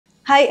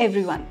Hi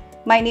everyone,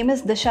 my name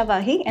is Disha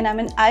Vahi and I'm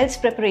an IELTS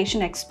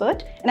preparation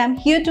expert, and I'm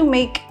here to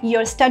make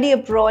your study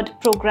abroad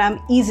program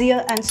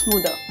easier and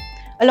smoother.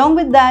 Along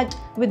with that,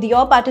 with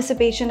your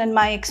participation and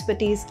my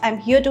expertise, I'm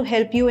here to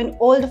help you in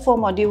all the 4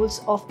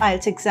 modules of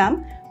IELTS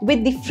exam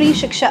with the free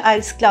Shiksha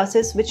IELTS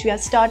classes which we are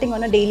starting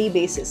on a daily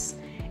basis.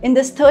 In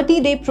this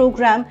 30-day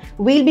program,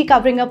 we'll be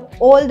covering up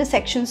all the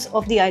sections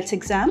of the IELTS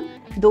exam.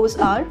 Those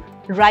are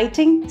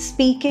writing,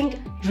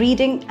 speaking,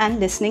 reading and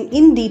listening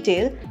in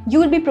detail. You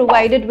will be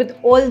provided with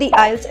all the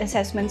IELTS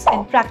assessments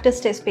and practice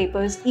test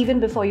papers even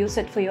before you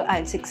sit for your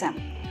IELTS exam.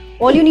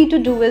 All you need to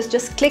do is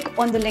just click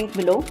on the link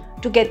below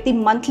to get the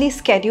monthly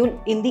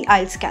schedule in the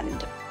IELTS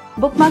calendar.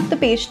 Bookmark the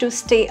page to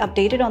stay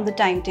updated on the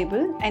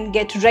timetable and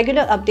get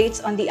regular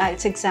updates on the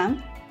IELTS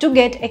exam to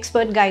get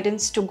expert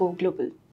guidance to go global.